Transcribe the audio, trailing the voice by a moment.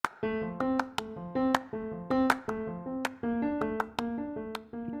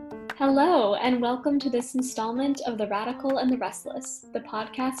Hello, and welcome to this installment of The Radical and the Restless, the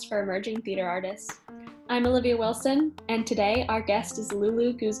podcast for emerging theater artists. I'm Olivia Wilson, and today our guest is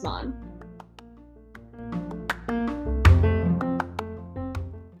Lulu Guzman.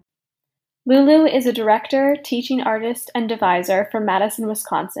 Lulu is a director, teaching artist, and deviser from Madison,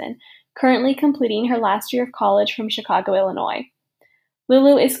 Wisconsin, currently completing her last year of college from Chicago, Illinois.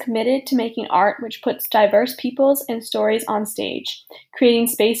 Lulu is committed to making art which puts diverse peoples and stories on stage, creating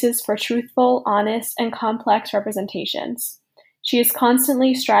spaces for truthful, honest, and complex representations. She is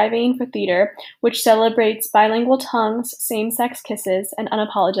constantly striving for theater which celebrates bilingual tongues, same-sex kisses, and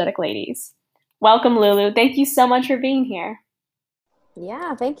unapologetic ladies. Welcome, Lulu. Thank you so much for being here.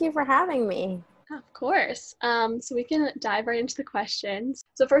 Yeah, thank you for having me. Of course. So we can dive right into the questions.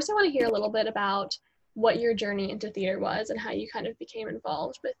 So first I want to hear a little bit about what your journey into theater was and how you kind of became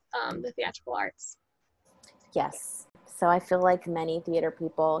involved with the theatrical arts. Yes. So I feel like many theater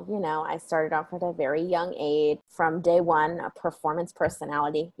people, I started off at a very young age. From day one, a performance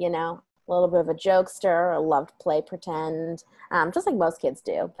personality, a little bit of a jokester, loved play pretend, just like most kids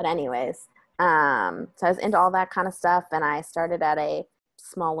do. But anyways, so I was into all that kind of stuff, and I started at a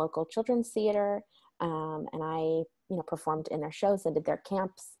small local children's theater, and I, performed in their shows and did their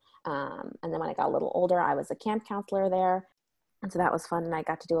camps. And then when I got a little older, I was a camp counselor there. And so that was fun. And I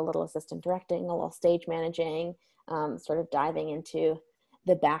got to do a little assistant directing, a little stage managing, sort of diving into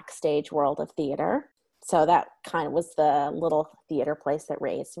the backstage world of theater. So that kind of was the little theater place that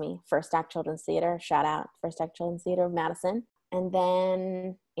raised me. First Act Children's Theater, shout out First Act Children's Theater of Madison. And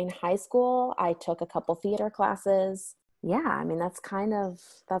then in high school, I took a couple theater classes. Yeah, I mean, that's kind of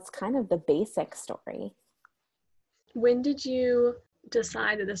the basic story. When did you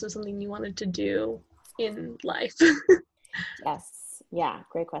decide that this was something you wanted to do in life? Yes. Yeah.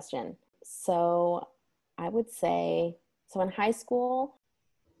 Great question. So I would say, so in high school,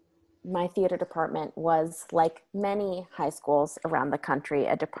 my theater department was, like many high schools around the country,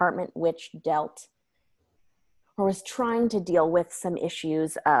 a department which dealt or was trying to deal with some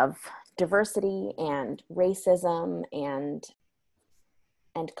issues of diversity and racism and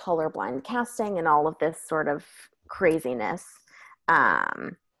colorblind casting and all of this sort of craziness.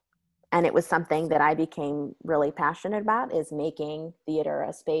 And it was something that I became really passionate about, is making theater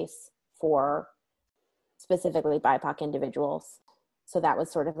a space for specifically BIPOC individuals. So that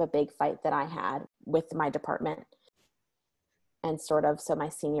was sort of a big fight that I had with my department. And so my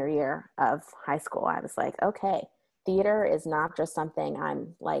senior year of high school, I was like, okay, theater is not just something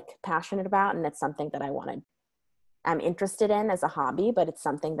I'm like passionate about, and it's something that I'm interested in as a hobby, but it's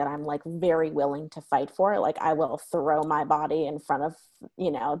something that I'm like very willing to fight for. Like I will throw my body in front of,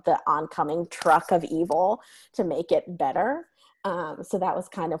 the oncoming truck of evil to make it better. So that was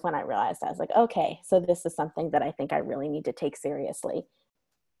kind of when I realized, I was like, okay, so this is something that I think I really need to take seriously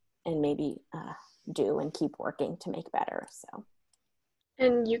and maybe do and keep working to make better. So.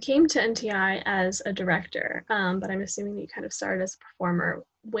 And you came to NTI as a director, but I'm assuming that you kind of started as a performer.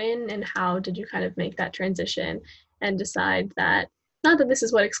 When and how did you kind of make that transition and decide that, not that this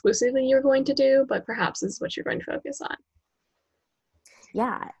is what exclusively you're going to do, but perhaps this is what you're going to focus on?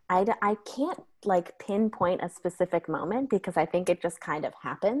 Yeah, I can't like pinpoint a specific moment because I think it just kind of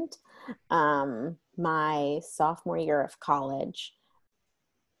happened. My sophomore year of college,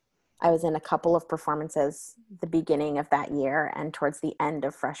 I was in a couple of performances the beginning of that year and towards the end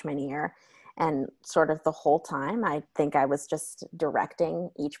of freshman year. And sort of the whole time, I think I was just directing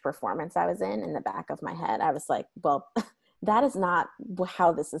each performance I was in the back of my head. I was like, well, that is not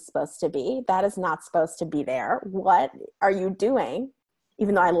how this is supposed to be. That is not supposed to be there. What are you doing?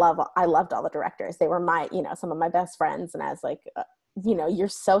 Even though I loved all the directors. They were my, some of my best friends. And I was like, you're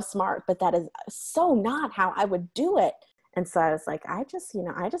so smart, but that is so not how I would do it. And so I was like, I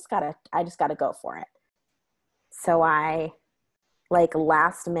just gotta go for it. So I like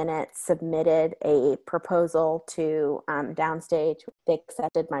last minute submitted a proposal to Downstage. They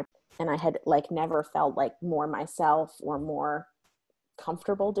accepted and I had like never felt like more myself or more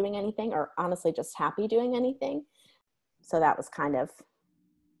comfortable doing anything, or honestly just happy doing anything. So that was kind of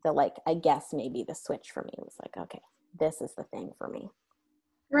I guess maybe the switch for me. It was like, okay, this is the thing for me.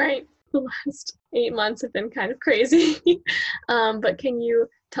 Right. The last 8 months have been kind of crazy. But can you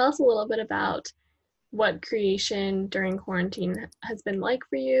tell us a little bit about what creation during quarantine has been like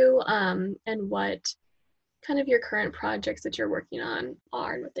for you, and what kind of your current projects that you're working on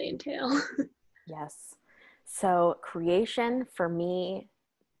are and what they entail? Yes. So creation for me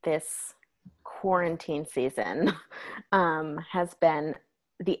this quarantine season has been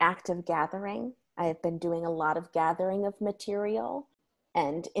the act of gathering. I've been doing a lot of gathering of material.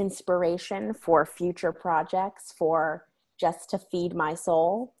 and inspiration for future projects, for just to feed my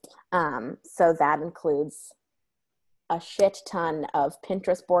soul. So that includes a shit ton of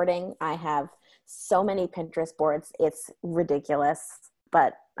Pinterest boarding. I have so many Pinterest boards. It's ridiculous,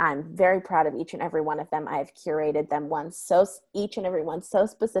 but I'm very proud of each and every one of them. I've curated them each and every one so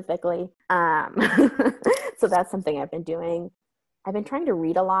specifically. So that's something I've been doing. I've been trying to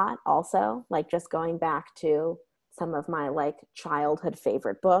read a lot also, like just going back to some of my like childhood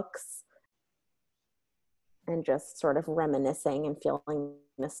favorite books and just sort of reminiscing and feeling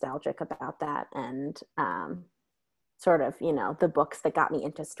nostalgic about that. And sort of, the books that got me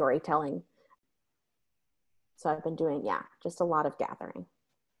into storytelling. So I've been doing, just a lot of gathering.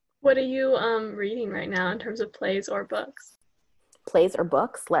 What are you reading right now in terms of plays or books? Plays or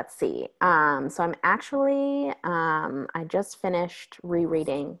books? Let's see. So I'm actually, I just finished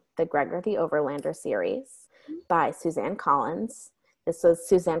rereading the Gregor the Overlander series by Suzanne Collins. This was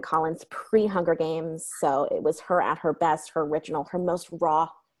Suzanne Collins pre-Hunger Games, so it was her at her best, her original, her most raw,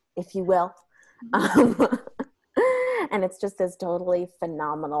 if you will. And it's just this totally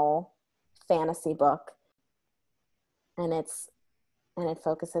phenomenal fantasy book. And it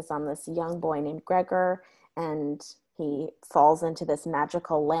focuses on this young boy named Gregor, and he falls into this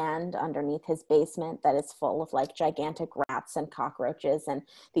magical land underneath his basement that is full of like gigantic rats and cockroaches and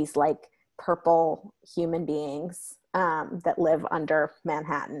these like purple human beings that live under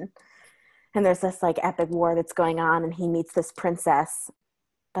Manhattan. And there's this like epic war that's going on, and he meets this princess,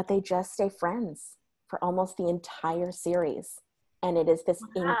 but they just stay friends for almost the entire series. And it is this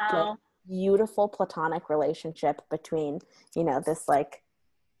Wow. beautiful platonic relationship between, this like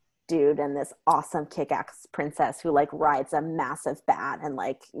dude and this awesome kick-ass princess who like rides a massive bat and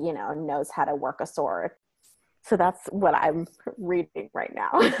like, knows how to work a sword. So that's what I'm reading right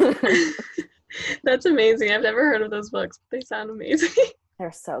now. That's amazing. I've never heard of those books. They sound amazing.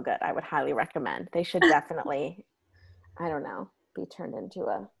 They're so good. I would highly recommend. They should definitely, I don't know, be turned into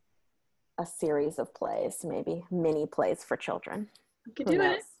a series of plays, maybe mini plays for children. You could do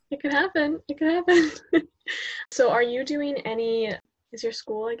it. It could happen. It could happen. So are you doing is your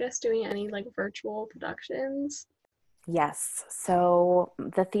school, I guess, doing any like virtual productions? Yes. So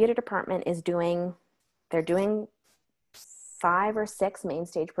the theater department they're doing 5 or 6 main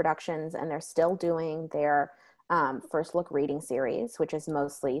stage productions, and they're still doing their first look reading series, which is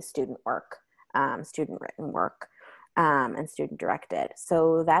mostly student work, student written work. And student directed.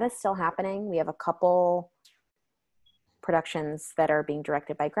 So that is still happening. We have a couple productions that are being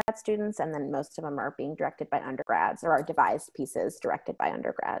directed by grad students, and then most of them are being directed by undergrads, or are devised pieces directed by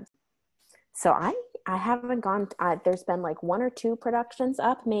undergrads. So I haven't gone, there's been like 1 or 2 productions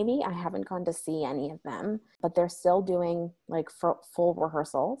up, maybe. I haven't gone to see any of them, but they're still doing like full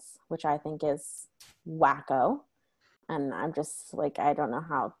rehearsals, which I think is wacko. And I'm just like, I don't know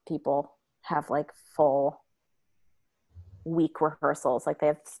how people have like full week rehearsals. Like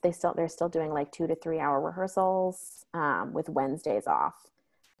they're still doing like 2 to 3 hour rehearsals with Wednesdays off,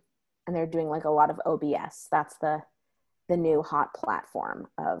 and they're doing like a lot of OBS. That's the new hot platform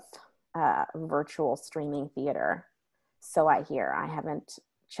of virtual streaming theater. So I hear. I haven't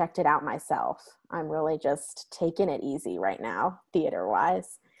checked it out myself. I'm really just taking it easy right now, theater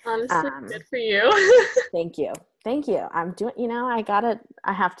wise. Honestly, good for you. Thank you. I'm doing,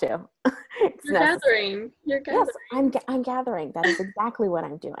 I have to. You're gathering. Yes, I'm gathering. That is exactly what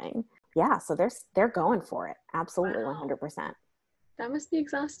I'm doing. Yeah, so they're going for it. Absolutely. Wow. 100%. That must be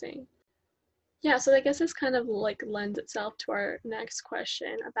exhausting. Yeah, so I guess this kind of like lends itself to our next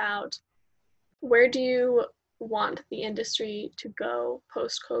question about where do you want the industry to go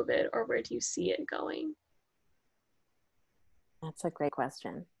post-COVID, or where do you see it going? That's a great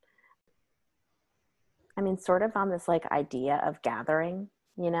question. I mean, sort of on this like idea of gathering,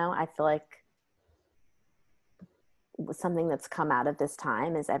 I feel like something that's come out of this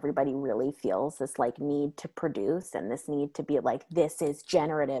time is everybody really feels this like need to produce, and this need to be like, this is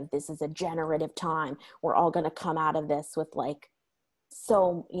a generative time. We're all going to come out of this with like,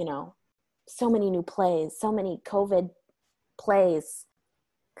 so many new plays, so many COVID plays,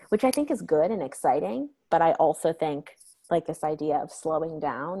 which I think is good and exciting. But I also think like this idea of slowing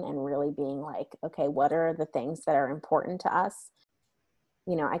down and really being like, okay, what are the things that are important to us?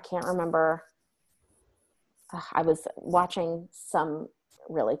 I can't remember. I was watching some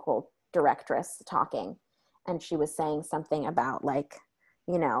really cool directress talking, and she was saying something about like,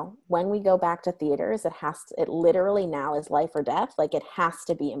 when we go back to theaters, it literally now is life or death. Like it has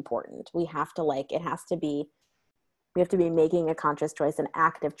to be important. We have to be making a conscious choice, an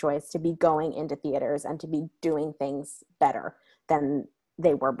active choice to be going into theaters and to be doing things better than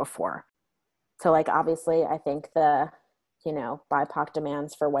they were before. So like, obviously I think the BIPOC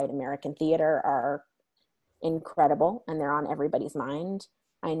demands for white American theater are incredible, and they're on everybody's mind.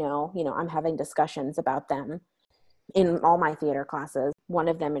 I know, I'm having discussions about them in all my theater classes. One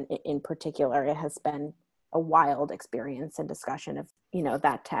of them in particular, it has been a wild experience and discussion of,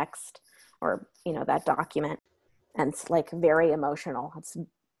 that text or, that document. And it's like very emotional. It's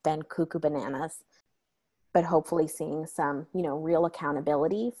been cuckoo bananas, but hopefully seeing some, real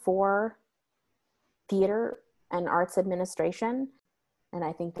accountability for theater and arts administration. And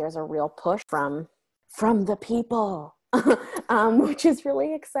I think there's a real push from the people, which is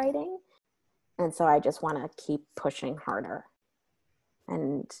really exciting. And so I just want to keep pushing harder.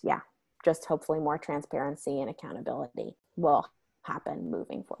 And yeah, just hopefully more transparency and accountability will happen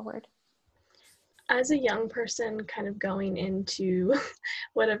moving forward. As a young person kind of going into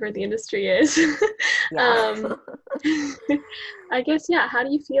whatever the industry is, Yeah. I guess, yeah, how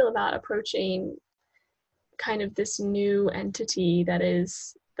do you feel about approaching kind of this new entity that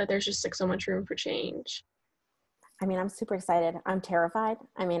there's just like so much room for change? I mean, I'm super excited. I'm terrified.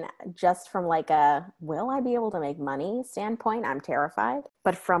 I mean, just from like a, will I be able to make money standpoint, I'm terrified.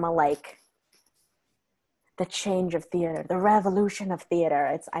 But from a like, the change of theater, the revolution of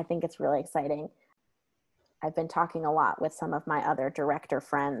theater, I think it's really exciting. I've been talking a lot with some of my other director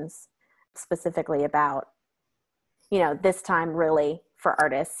friends, specifically about, this time really for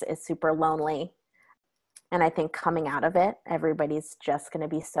artists is super lonely. And I think coming out of it, everybody's just going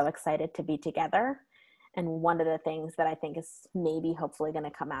to be so excited to be together. And one of the things that I think is maybe hopefully going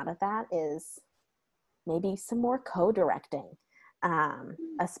to come out of that is maybe some more co-directing,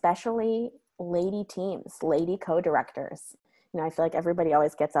 especially lady teams, lady co-directors. I feel like everybody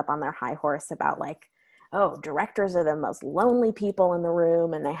always gets up on their high horse about like, oh, directors are the most lonely people in the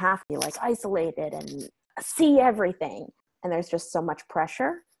room and they have to be like isolated and see everything. And there's just so much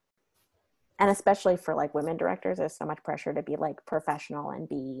pressure. And especially for like women directors, there's so much pressure to be like professional and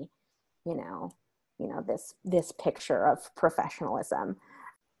be, this picture of professionalism.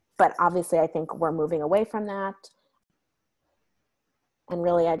 But obviously I think we're moving away from that. And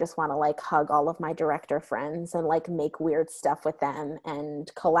really, I just want to like hug all of my director friends and like make weird stuff with them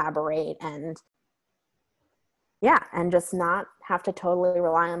and collaborate and just not have to totally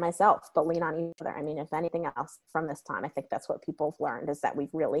rely on myself, but lean on each other. I mean, if anything else from this time, I think that's what people have learned is that we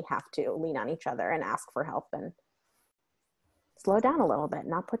really have to lean on each other and ask for help and slow down a little bit,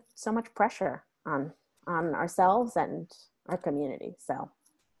 not put so much pressure on ourselves and our community. So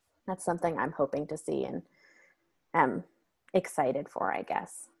that's something I'm hoping to see and am excited for, I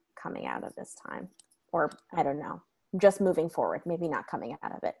guess, coming out of this time. Or I don't know, just moving forward, maybe not coming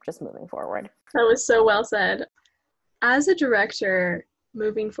out of it, just moving forward. That was so well said. As a director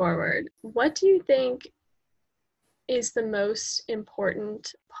moving forward, what do you think is the most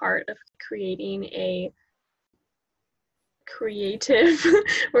important part of creating a creative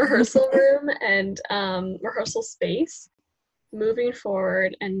rehearsal room and rehearsal space moving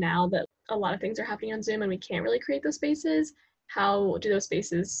forward? And now that a lot of things are happening on Zoom and we can't really create those spaces, how do those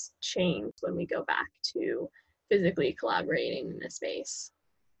spaces change when we go back to physically collaborating in a space?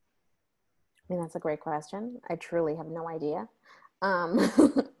 I mean, that's a great question. I truly have no idea. I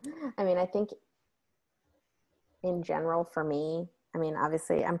mean, I think in general for me, I mean,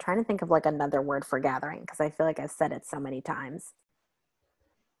 obviously I'm trying to think of like another word for gathering because I feel like I've said it so many times.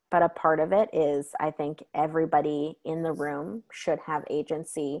 But a part of it is I think everybody in the room should have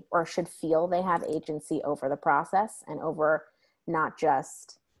agency or should feel they have agency over the process and over not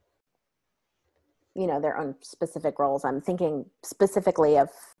just, their own specific roles. I'm specifically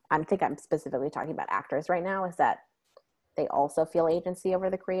talking about actors right now, is that they also feel agency over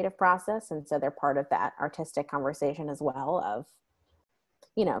the creative process. And so they're part of that artistic conversation as well of,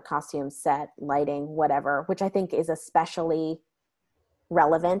 costumes, set, lighting, whatever, which I think is especially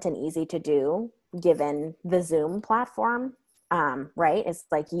relevant and easy to do given the Zoom platform, right? It's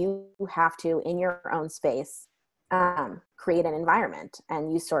like you have to, in your own space, create an environment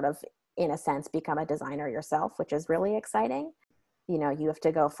and you sort of, in a sense, become a designer yourself, which is really exciting. You have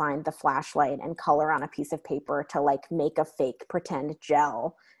to go find the flashlight and color on a piece of paper to like make a fake pretend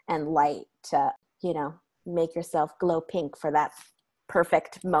gel and light to, make yourself glow pink for that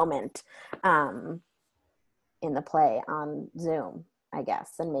perfect moment in the play on Zoom, I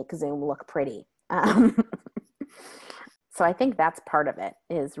guess, and make Zoom look pretty. So I think that's part of it,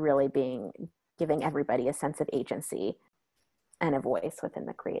 is really giving everybody a sense of agency and a voice within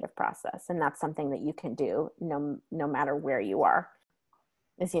the creative process. And that's something that you can do no matter where you are,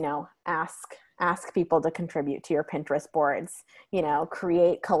 is, ask people to contribute to your Pinterest boards,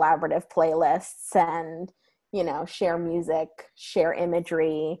 create collaborative playlists and, share music, share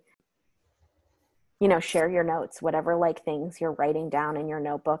imagery, share your notes, whatever like things you're writing down in your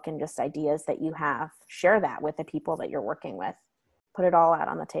notebook and just ideas that you have, share that with the people that you're working with. Put it all out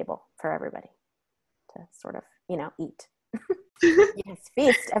on the table for everybody to sort of, eat. Yes,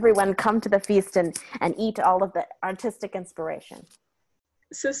 feast. Everyone come to the feast and eat all of the artistic inspiration.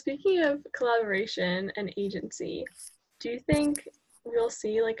 So speaking of collaboration and agency, do you think we'll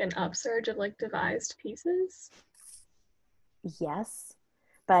see like an upsurge of like devised pieces? Yes,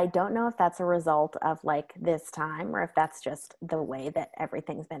 but I don't know if that's a result of like this time or if that's just the way that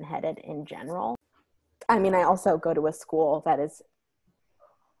everything's been headed in general. I mean, I also go to a school that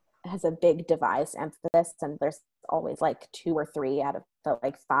has a big devised emphasis, and there's always like 2 or 3 out of the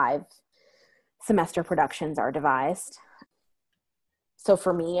like 5 semester productions are devised. So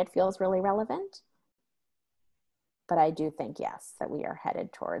for me, it feels really relevant. But I do think, yes, that we are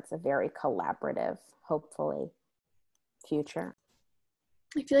headed towards a very collaborative, hopefully, future.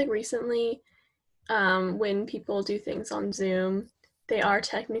 I feel like recently, when people do things on Zoom, they are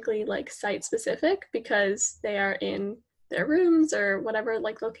technically like site specific because they are in their rooms or whatever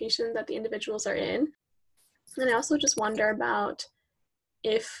like location that the individuals are in. And I also just wonder about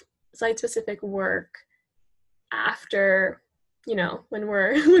if site specific work after, when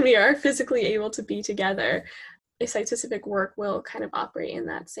when we are physically able to be together, if site specific work will kind of operate in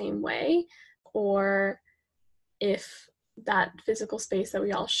that same way, or if that physical space that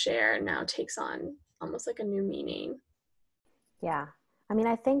we all share now takes on almost like a new meaning. Yeah. I mean,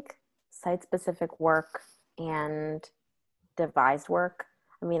 I think site-specific work and devised work,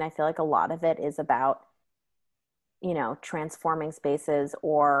 I mean, I feel like a lot of it is about, transforming spaces,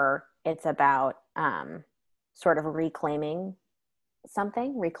 or it's about sort of reclaiming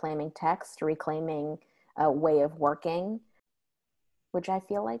something, reclaiming text, reclaiming a way of working, which I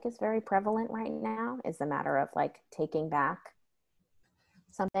feel like is very prevalent right now, is a matter of like taking back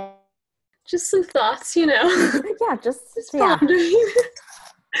something. Just some thoughts, Yeah, just yeah. pondering.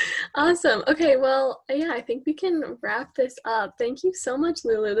 Awesome. Okay, well, yeah, I think we can wrap this up. Thank you so much,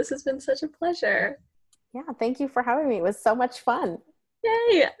 Lulu. This has been such a pleasure. Yeah, thank you for having me. It was so much fun.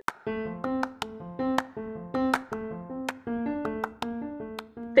 Yay!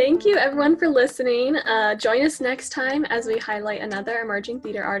 Thank you everyone for listening. Join us next time as we highlight another emerging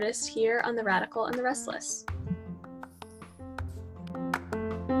theater artist here on The Radical and the Restless.